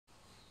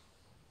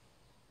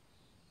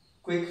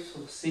quick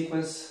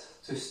sequence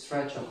to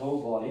stretch your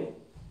whole body,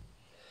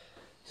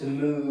 to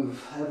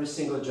move every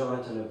single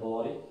joint on your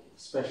body,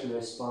 especially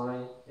your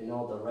spine in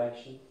all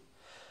directions.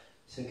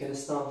 So you're going to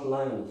start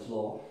lying on the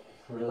floor,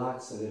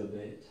 relax a little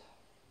bit.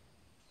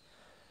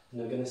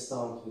 And we're going to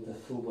start with a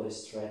full body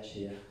stretch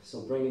here.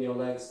 So bringing your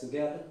legs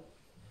together,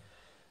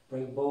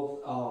 bring both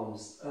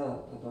arms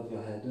up above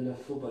your head, doing a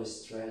full body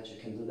stretch. You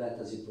can do that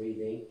as you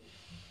breathe in.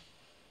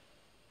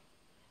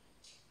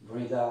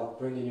 Breathe out,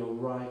 bringing your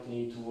right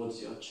knee towards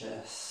your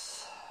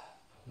chest.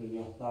 Bring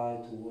your thigh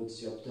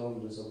towards your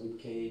abdominals or rib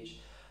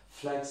cage.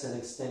 Flex and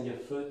extend your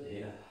foot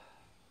here.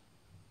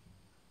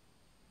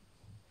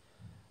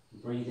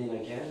 Breathe in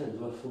again and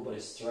do a full body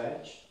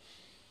stretch.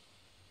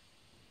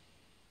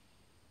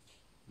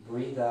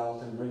 Breathe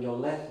out and bring your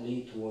left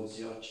knee towards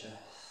your chest.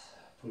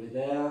 Pull it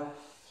there,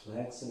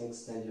 flex and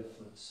extend your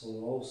foot. So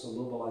also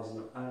mobilizing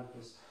your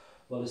ankles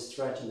while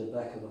stretching the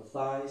back of the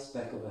thighs,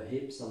 back of the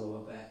hips and lower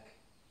back.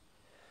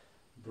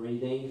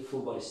 Breathe in,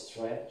 full body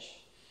stretch.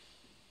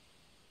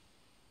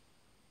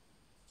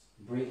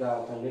 Breathe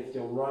out and lift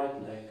your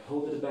right leg.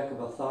 Hold the back of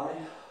the thigh.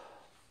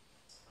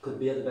 Could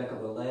be at the back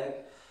of the leg.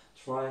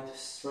 Try to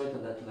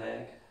straighten that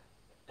leg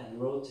and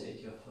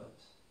rotate your foot.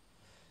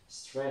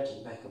 Stretch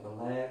the back of the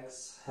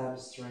legs,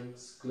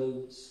 hamstrings,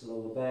 glutes,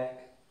 lower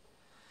back.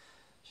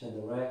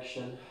 Change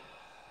direction.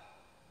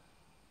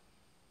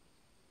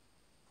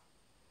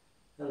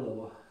 And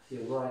lower.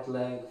 Your right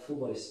leg, full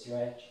body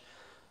stretch.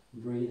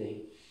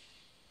 Breathing.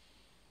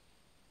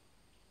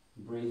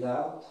 Breathe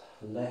out,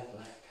 left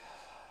leg.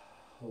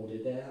 Hold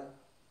it there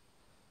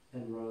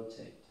and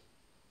rotate.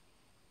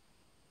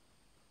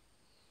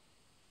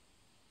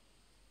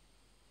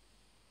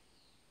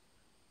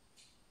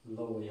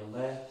 Lower your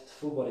left,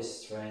 full body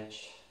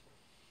stretch.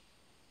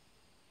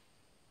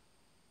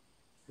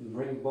 And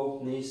bring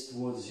both knees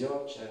towards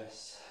your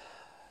chest.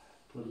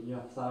 Putting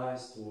your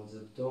thighs towards the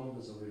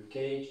abdominals or rib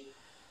cage.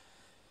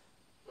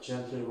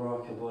 Gently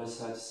rock your body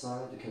side to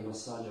side. You can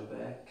massage your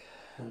back.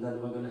 And then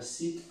we're going to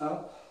sit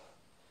up.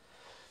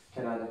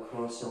 You can either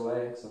cross your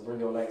legs or bring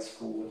your legs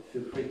forward.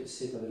 Feel free to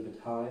sit a little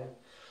bit higher.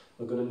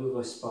 We're going to move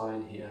our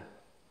spine here.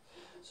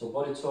 So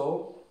body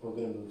tall, we're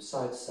going to move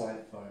side to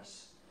side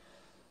first.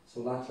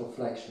 So lateral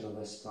flexion of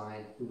the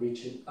spine,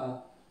 reaching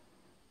up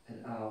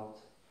and out,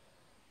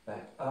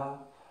 back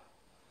up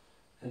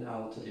and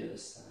out to the other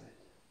side,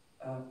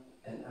 up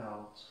and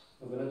out.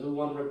 We're going to do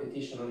 1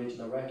 repetition on each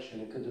direction.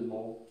 You could do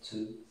more,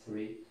 2,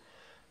 3.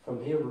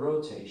 From here,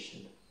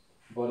 rotation.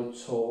 Body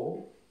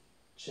tall,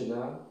 chin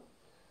up,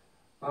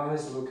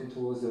 eyes looking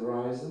towards the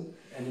horizon,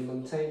 and you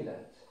maintain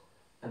that.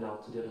 And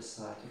out to the other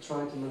side. You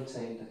try to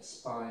maintain that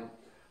spine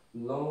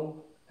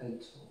long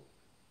and tall.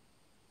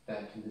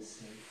 Back in the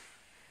same.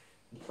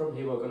 And from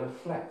here we're going to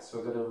flex.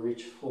 We're going to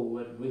reach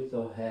forward with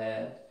our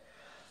head.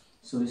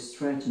 So we're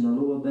stretching the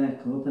lower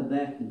back, upper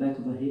back, the back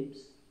of the hips.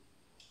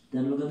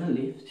 Then we're going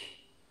to lift.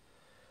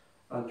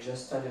 I'll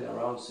just turn it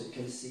around so you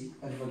can see.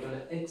 And we're going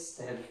to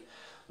extend.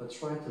 We're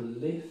trying to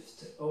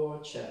lift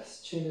our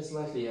chest. Chin is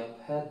slightly up,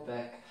 head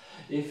back.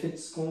 If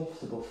it's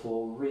comfortable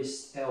for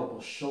wrist,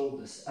 elbows,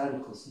 shoulders,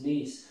 ankles,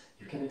 knees,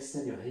 you can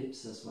extend your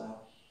hips as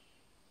well.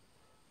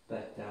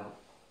 Back down.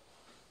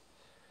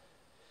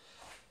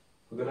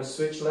 We're going to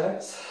switch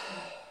legs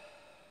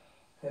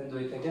and do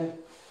it again.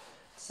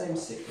 Same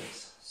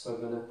sequence. So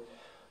we're going to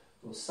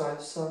go side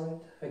to side.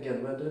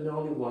 Again, we're doing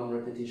only 1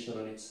 repetition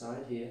on each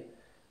side here,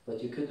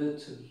 but you could do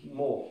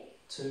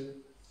 2,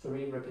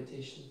 3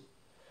 repetitions.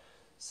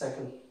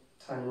 Second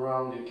time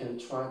around, you can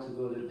try to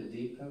go a little bit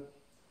deeper.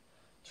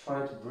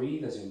 Try to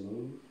breathe as you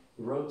move.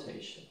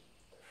 Rotation.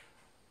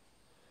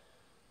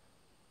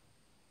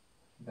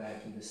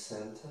 Back in the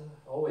center,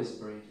 always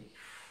breathing.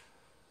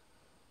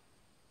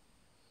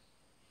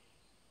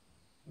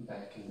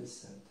 Back in the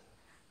center.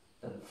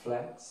 Then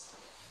flex,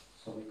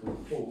 so we go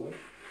forward.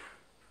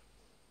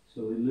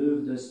 So we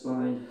move the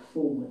spine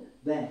forward,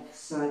 back,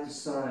 side to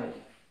side,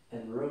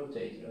 and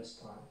rotate your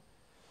spine.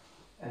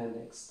 And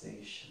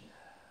extension.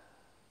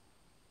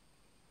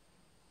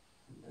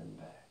 And then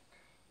back.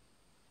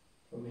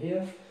 From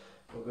here,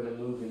 we're going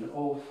to move in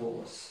all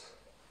fours.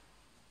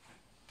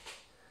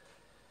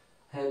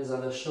 Hands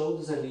on the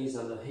shoulders and knees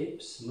on the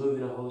hips,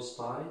 moving the whole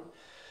spine.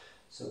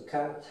 So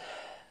cat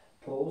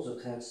pose or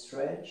cat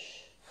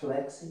stretch,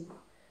 flexing,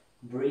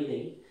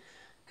 breathing,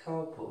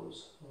 cow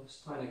pose or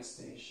spine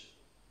extension.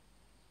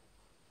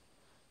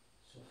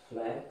 So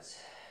flex,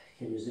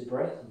 you can use the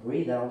breath,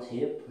 breathe out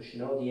here,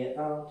 pushing all the air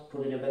out,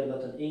 pulling your belly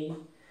button in,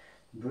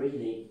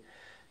 breathing,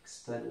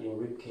 expand your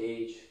rib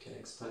cage, you can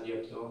expand your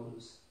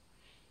abdominals.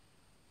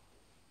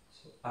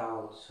 So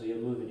out, so you're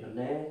moving your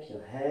neck,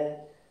 your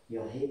head,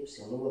 your hips,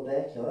 your lower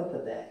back, your upper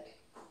back,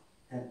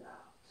 and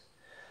out.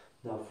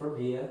 Now from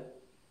here,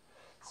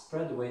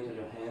 spread the weight on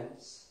your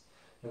hands.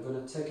 You're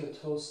going to take your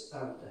toes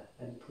under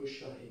and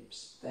push your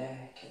hips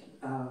back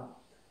and out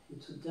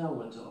into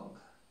downward dog.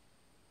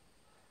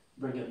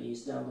 Bring your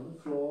knees down on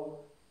the floor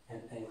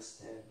and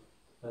extend.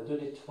 I'm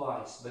doing it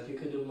twice, but you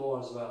can do more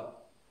as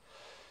well.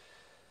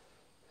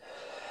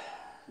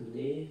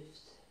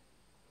 Lift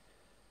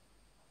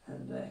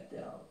and back down.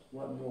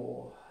 One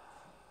more.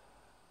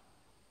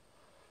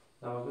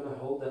 Now we're going to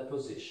hold that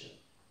position.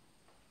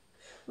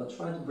 Now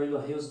try to bring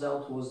your heels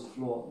down towards the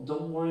floor.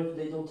 Don't worry if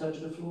they don't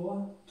touch the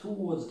floor,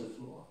 towards the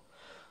floor.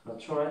 Now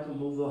try to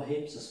move your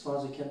hips as far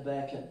as you can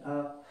back and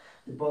up.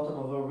 The bottom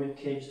of your rib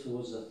cage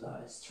towards the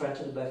thighs.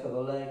 Stretching the back of the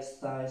legs,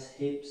 thighs,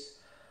 hips,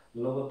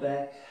 lower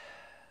back.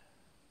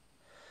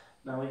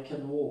 Now you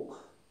can walk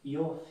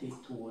your feet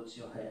towards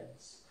your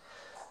hands.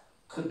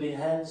 Could be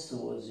hands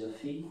towards your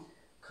feet.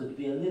 Could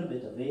be a little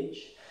bit of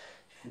each.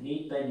 If you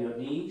need, bend your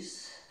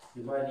knees.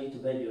 You might need to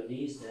bend your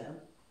knees down.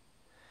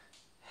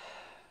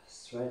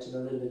 Stretch it a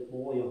little bit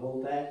more, your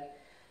whole back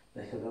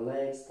of the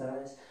legs,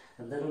 thighs.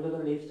 And then we're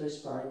going to lift the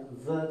spine,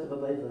 vertebra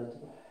by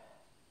vertebra.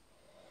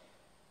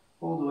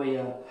 All the way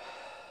up.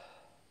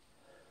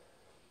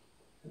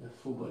 And a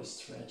full body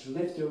stretch.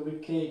 Lift your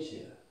rib cage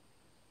here.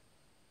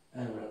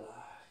 And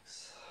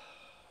relax.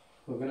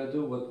 We're going to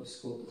do what is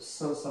called the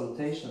sun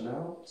salutation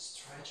now.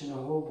 Stretching the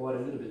whole body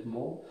a little bit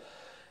more.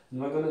 And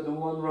we're going to do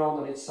 1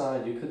 round on each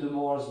side. You could do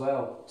more as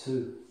well.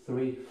 2,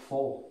 3,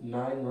 4,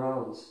 9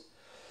 rounds.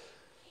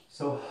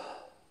 So,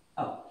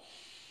 up.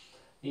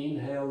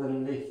 Inhale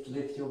and lift.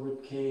 Lift your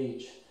rib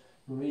cage.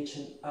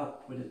 Reaching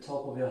up with the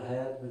top of your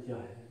head with your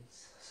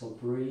hands. So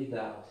breathe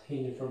out.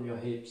 Hinging from your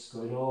hips.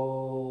 Going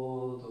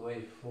all the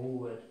way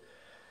forward.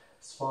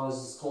 As far as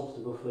it's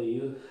comfortable for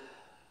you.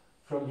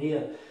 From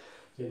here,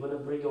 you're going to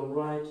bring your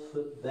right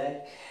foot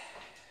back.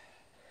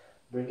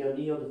 Bring your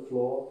knee on the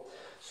floor.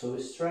 So we're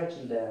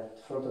stretching there.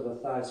 Front of our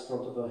thighs,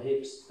 front of our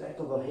hips. Back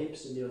of our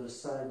hips on the other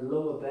side.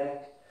 Lower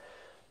back.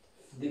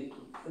 The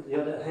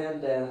other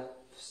hand there.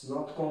 If it's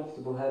not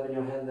comfortable having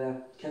your hand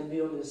there, can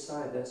be on this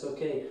side, that's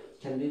okay.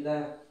 Can be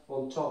there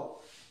on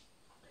top.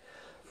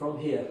 From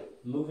here,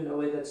 moving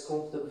away that's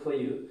comfortable for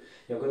you,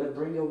 you're going to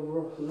bring your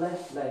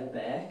left leg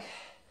back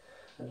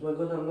and we're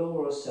going to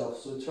lower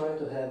ourselves. So try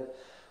to have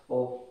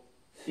our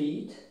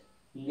feet,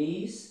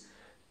 knees,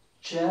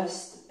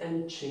 chest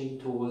and chin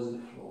towards the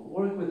floor.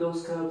 Work with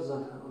those curves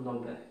on our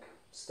back.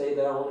 Stay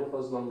there only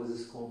for as long as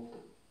it's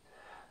comfortable.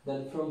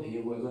 Then from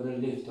here we're going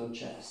to lift our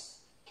chest.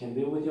 Can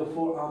be with your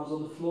forearms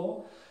on the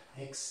floor,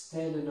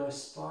 extending our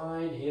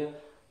spine here,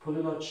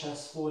 pulling our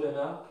chest forward and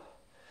up.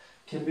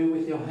 Can be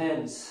with your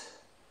hands,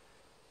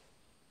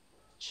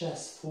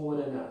 chest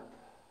forward and up.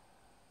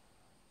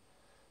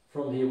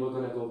 From here we're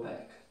going to go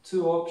back.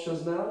 2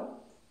 options now.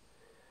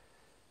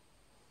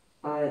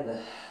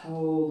 Either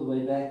all the way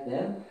back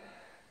there,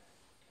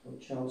 or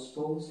child's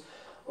pose,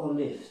 or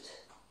lift.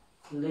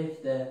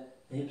 Lift the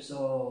hips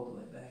all the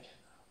way back.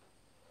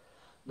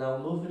 Now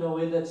moving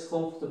away that's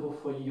comfortable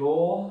for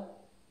your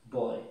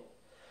body.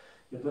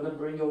 You're going to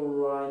bring your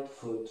right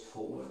foot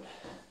forward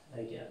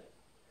again.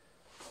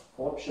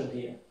 Option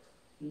here.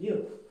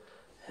 You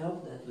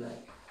help that leg.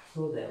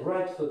 Go there.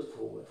 Right foot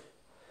forward.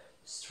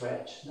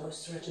 Stretch. Now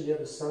stretch on the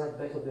other side.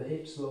 Back of your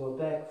hips, lower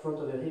back.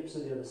 Front of your hips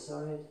on the other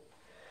side.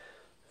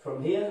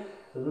 From here,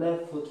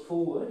 left foot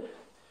forward.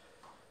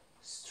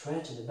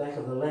 Stretch in the back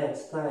of the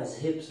legs, thighs,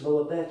 hips,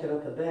 lower back and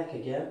upper back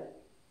again.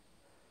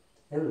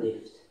 And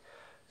lift.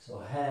 So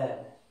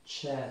head,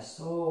 chest,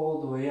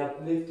 all the way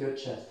up, lift your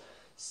chest,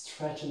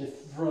 stretch in the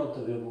front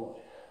of your body.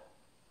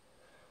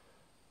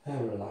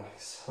 And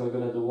relax. We're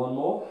going to do 1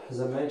 more. As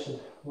I mentioned,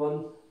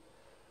 1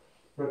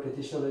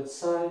 repetition on each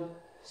side.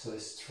 So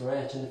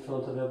stretch in the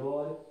front of your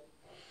body.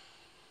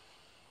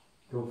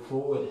 Go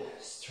forward,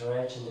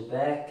 stretch in the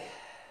back.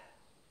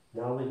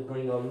 Now we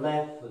bring our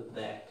left foot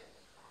back.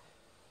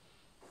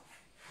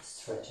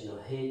 Stretching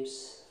your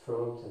hips,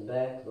 front and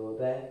back, lower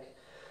back.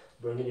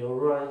 Bringing your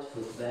right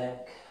foot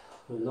back.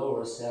 We lower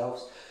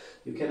ourselves.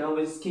 You can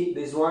always keep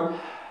this one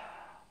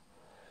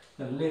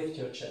and lift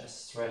your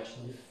chest,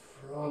 stretching the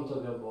front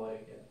of your body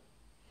again.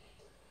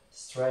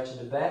 Stretch in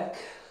the back,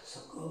 so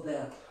go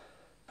there,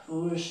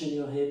 pushing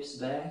your hips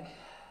back,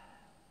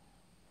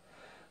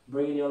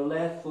 bringing your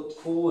left foot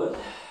forward,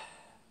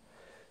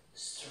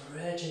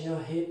 stretching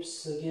your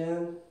hips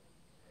again,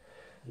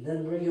 and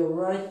then bring your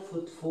right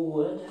foot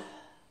forward,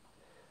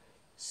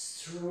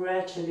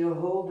 stretching your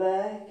whole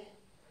back,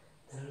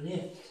 and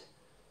lift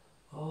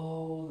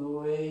all the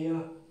way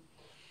up.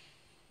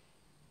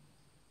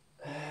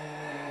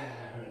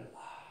 And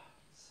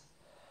relax.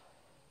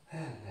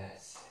 And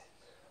that's it.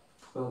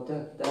 Well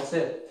done. That's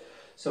it.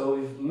 So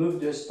we've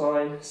moved your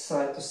spine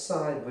side to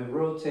side. We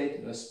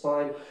rotated the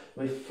spine.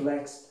 We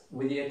flexed.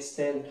 We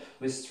extend.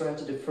 We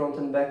stretch the front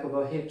and back of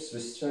our hips. We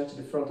stretch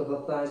the front of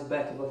our thighs,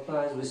 back of our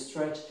thighs. We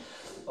stretch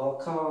our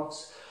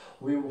calves.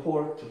 We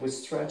worked. We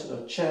stretched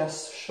our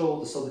chest,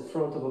 shoulders, so the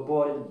front of our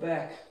body, the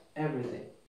back, everything.